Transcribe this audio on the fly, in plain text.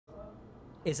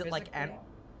Is it like Physically,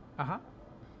 uh-huh.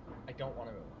 I don't want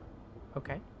to move.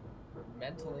 Okay.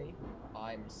 Mentally,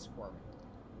 I'm squirming.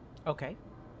 Okay.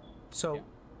 Yeah. So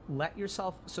let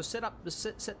yourself sit up,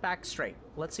 sit back straight.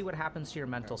 Let's see what happens to your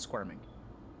Okay. mental squirming.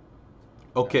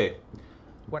 Okay. Okay.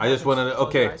 What I just happens? wanted to.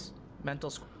 Close your Okay. eyes. Mental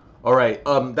squirming. All right.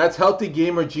 That's Healthy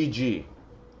Gamer GG.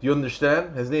 Do you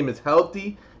understand? His name is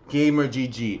Healthy Gamer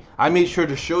GG. I made sure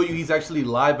to show you he's actually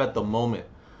live at the moment,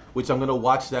 which I'm gonna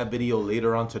watch that video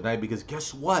later on tonight because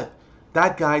guess what?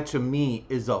 That guy to me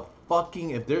is a fucking.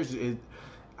 If there's,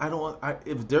 I don't.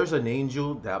 If there's an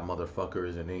angel, that motherfucker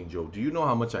is an angel. Do you know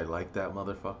how much I like that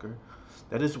motherfucker?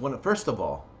 That is one. First of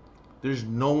all, there's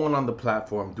no one on the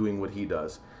platform doing what he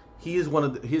does. He is one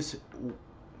of his.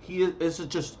 He is. It's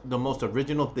just the most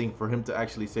original thing for him to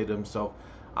actually say to himself,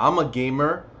 "I'm a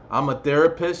gamer. I'm a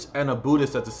therapist and a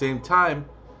Buddhist at the same time.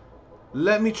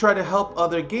 Let me try to help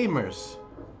other gamers,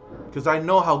 because I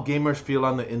know how gamers feel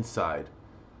on the inside.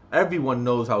 Everyone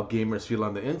knows how gamers feel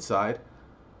on the inside."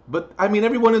 But I mean,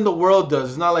 everyone in the world does.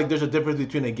 It's not like there's a difference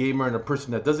between a gamer and a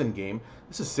person that doesn't game.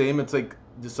 It's the same. It's like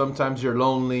sometimes you're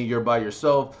lonely, you're by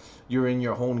yourself, you're in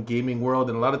your own gaming world,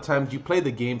 and a lot of times you play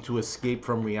the game to escape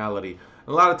from reality.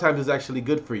 And a lot of times it's actually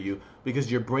good for you because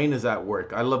your brain is at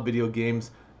work. I love video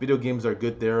games. Video games are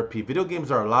good therapy. Video games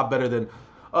are a lot better than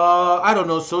I don't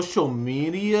know, social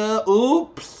media.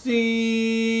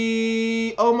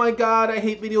 Oopsie. Oh my god, I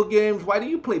hate video games. Why do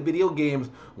you play video games?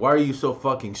 Why are you so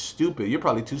fucking stupid? You're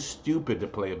probably too stupid to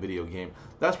play a video game.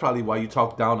 That's probably why you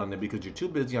talk down on it, because you're too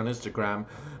busy on Instagram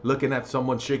looking at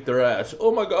someone shake their ass.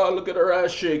 Oh my god, look at her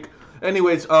ass shake.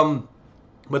 Anyways,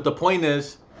 but the point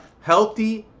is,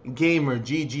 Healthy Gamer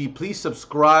GG. Please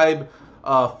subscribe,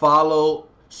 follow,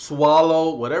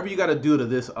 swallow, whatever you got to do to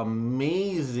this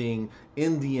amazing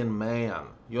Indian man.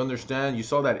 You understand? You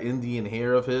saw that Indian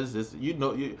hair of his. This, you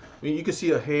know, I mean, you can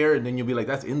see a hair, and then you'll be like,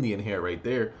 "That's Indian hair right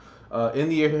there."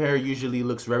 Indian hair usually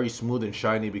looks very smooth and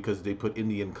shiny because they put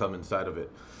Indian cum inside of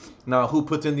it. Now, who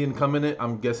puts Indian cum in it?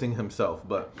 I'm guessing himself.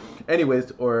 But,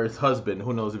 anyways, or his husband.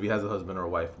 Who knows if he has a husband or a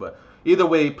wife? But either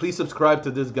way, please subscribe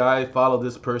to this guy. Follow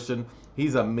this person.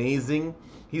 He's amazing.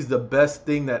 He's the best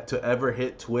thing that to ever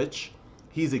hit Twitch.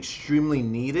 He's extremely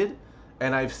needed.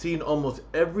 And I've seen almost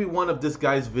every one of this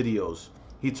guy's videos.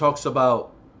 He talks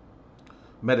about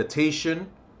meditation.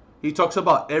 He talks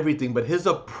about everything. But his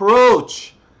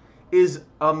approach is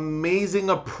amazing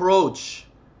approach.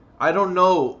 I don't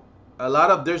know.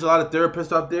 There's a lot of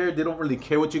therapists out there. They don't really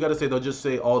care what you got to say. They'll just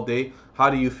say all day, "How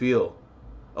do you feel?"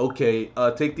 "Okay,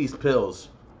 take these pills."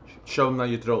 Shove them down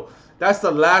your throat. That's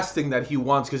the last thing that he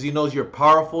wants, because he knows you're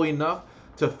powerful enough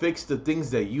to fix the things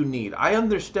that you need. I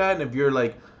understand if you're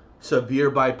like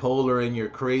severe bipolar and you're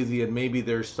crazy and maybe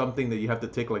there's something that you have to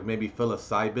take, like maybe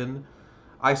psilocybin.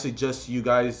 I suggest you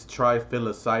guys try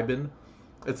psilocybin.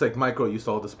 It's like micro. You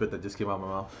saw the spit that just came out of my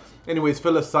mouth. Anyways,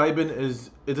 psilocybin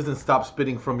it doesn't stop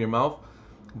spitting from your mouth,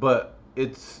 but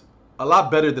it's a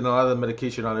lot better than a lot of the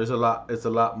medication out there. It's a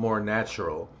lot more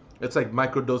natural. It's like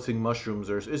microdosing mushrooms,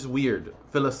 or it's weird.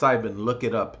 Psilocybin, look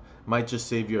it up. Might just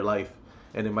save your life,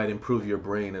 and it might improve your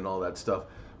brain and all that stuff.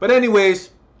 But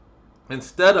anyways,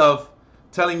 instead of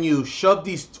telling you shove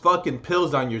these fucking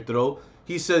pills down your throat,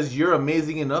 he says you're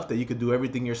amazing enough that you could do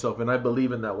everything yourself. And I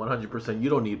believe in that 100%. You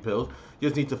don't need pills. You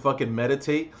just need to fucking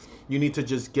meditate. You need to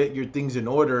just get your things in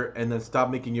order and then stop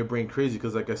making your brain crazy.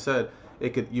 Because like I said,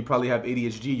 you probably have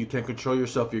ADHD. You can't control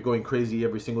yourself. You're going crazy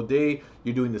every single day.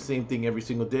 You're doing the same thing every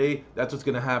single day. That's what's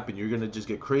gonna happen. You're gonna just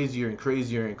get crazier and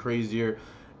crazier and crazier,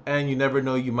 and you never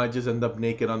know. You might just end up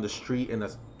naked on the street and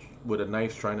with a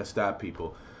knife trying to stab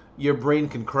people. Your brain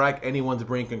can crack. Anyone's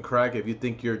brain can crack. If you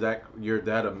think you're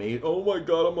that amazing. Oh my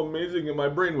god, I'm amazing, and my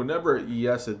brain would never.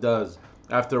 Yes, it does.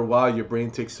 After a while, your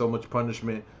brain takes so much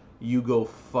punishment, you go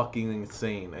fucking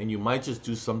insane, and you might just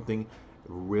do something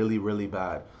really, really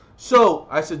bad. So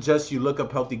I suggest you look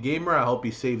up Healthy Gamer. I hope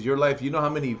he saves your life.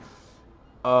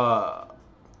 Uh,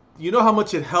 you know how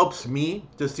much it helps me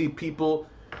to see people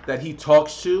that he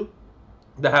talks to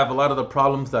that have a lot of the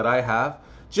problems that I have.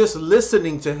 Just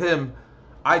listening to him,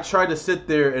 I try to sit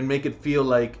there and make it feel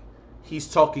like he's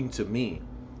talking to me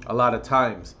a lot of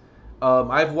times.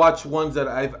 I've watched ones that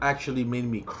I've actually made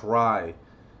me cry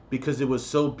because it was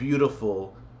so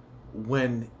beautiful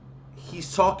when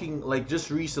he's talking. Like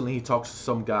just recently he talks to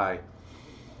some guy,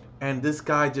 and this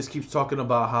guy just keeps talking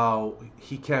about how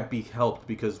he can't be helped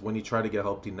because when he tried to get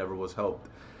helped he never was helped,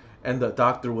 and the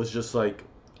doctor was just like,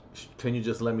 "Can you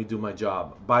just let me do my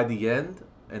job?" By the end,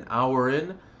 an hour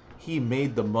in, he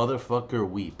made the motherfucker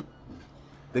weep.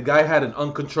 The guy had an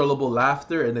uncontrollable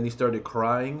laughter and then he started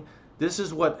crying. This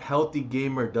is what Healthy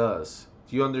Gamer does.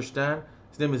 Do you understand?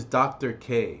 His name is Dr.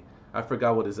 K. I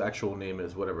forgot what his actual name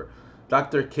is, whatever.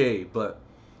 Dr. K, but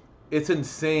it's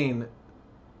insane.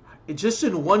 Just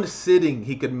in one sitting,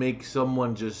 he could make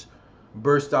someone just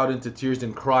burst out into tears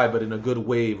and cry, but in a good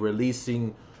way,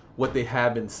 releasing what they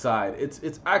have inside.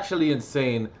 It's actually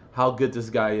insane how good this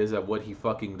guy is at what he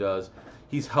fucking does.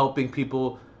 He's helping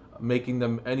people, making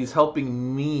them, and he's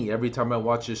helping me every time I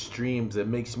watch his streams. It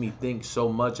makes me think so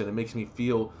much, and it makes me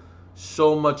feel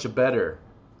so much better.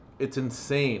 It's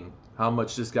insane how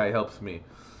much this guy helps me.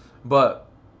 But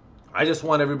I just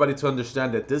want everybody to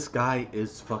understand that this guy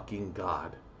is fucking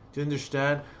God. Do you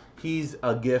understand? He's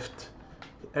a gift.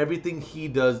 Everything he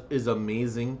does is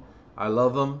amazing. I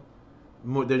love him.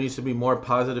 There needs to be more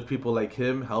positive people like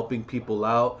him, helping people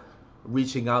out,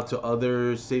 reaching out to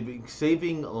others,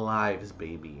 saving lives,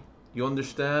 baby. You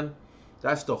understand?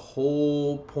 That's the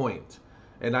whole point.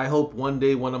 And I hope one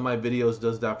day one of my videos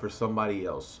does that for somebody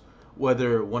else.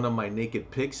 Whether one of my naked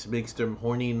pics makes them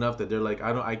horny enough that they're like,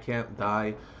 I can't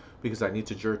die because I need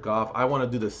to jerk off. I want to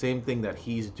do the same thing that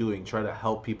he's doing, try to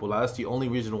help people. That's the only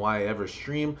reason why I ever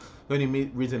stream. The only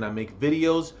reason I make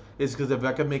videos is because if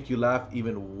I can make you laugh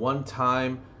even one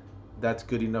time, that's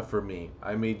good enough for me.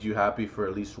 I made you happy for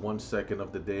at least 1 second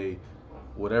of the day,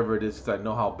 whatever it is, because I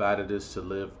know how bad it is to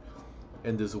live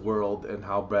in this world, and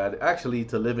how bad actually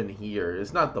to live in here.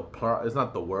 It's not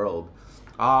the world.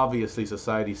 Obviously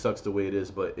society sucks the way it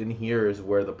is, but in here is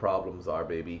where the problems are,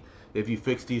 baby. If you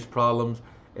fix these problems,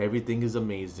 everything is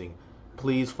amazing.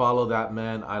 Please follow that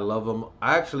man. I love him.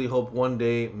 I actually hope one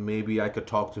day maybe I could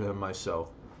talk to him myself.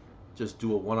 Just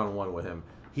do a one-on-one with him.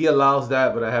 He allows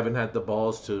that, but I haven't had the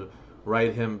balls to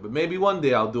write him. But maybe one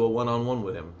day I'll do a one-on-one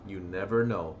with him. You never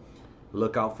know.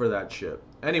 Look out for that shit.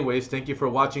 Anyways, thank you for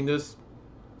watching this.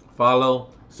 Follow,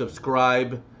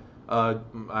 subscribe. I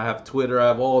have Twitter. I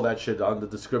have all that shit on the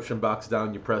description box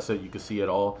down. You press it, you can see it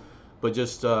all. But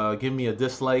just give me a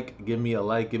dislike, give me a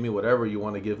like, give me whatever you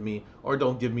want to give me, or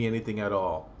don't give me anything at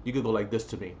all. You could go like this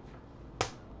to me.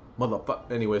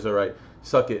 Motherfucker. Anyways, alright.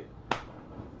 Suck it.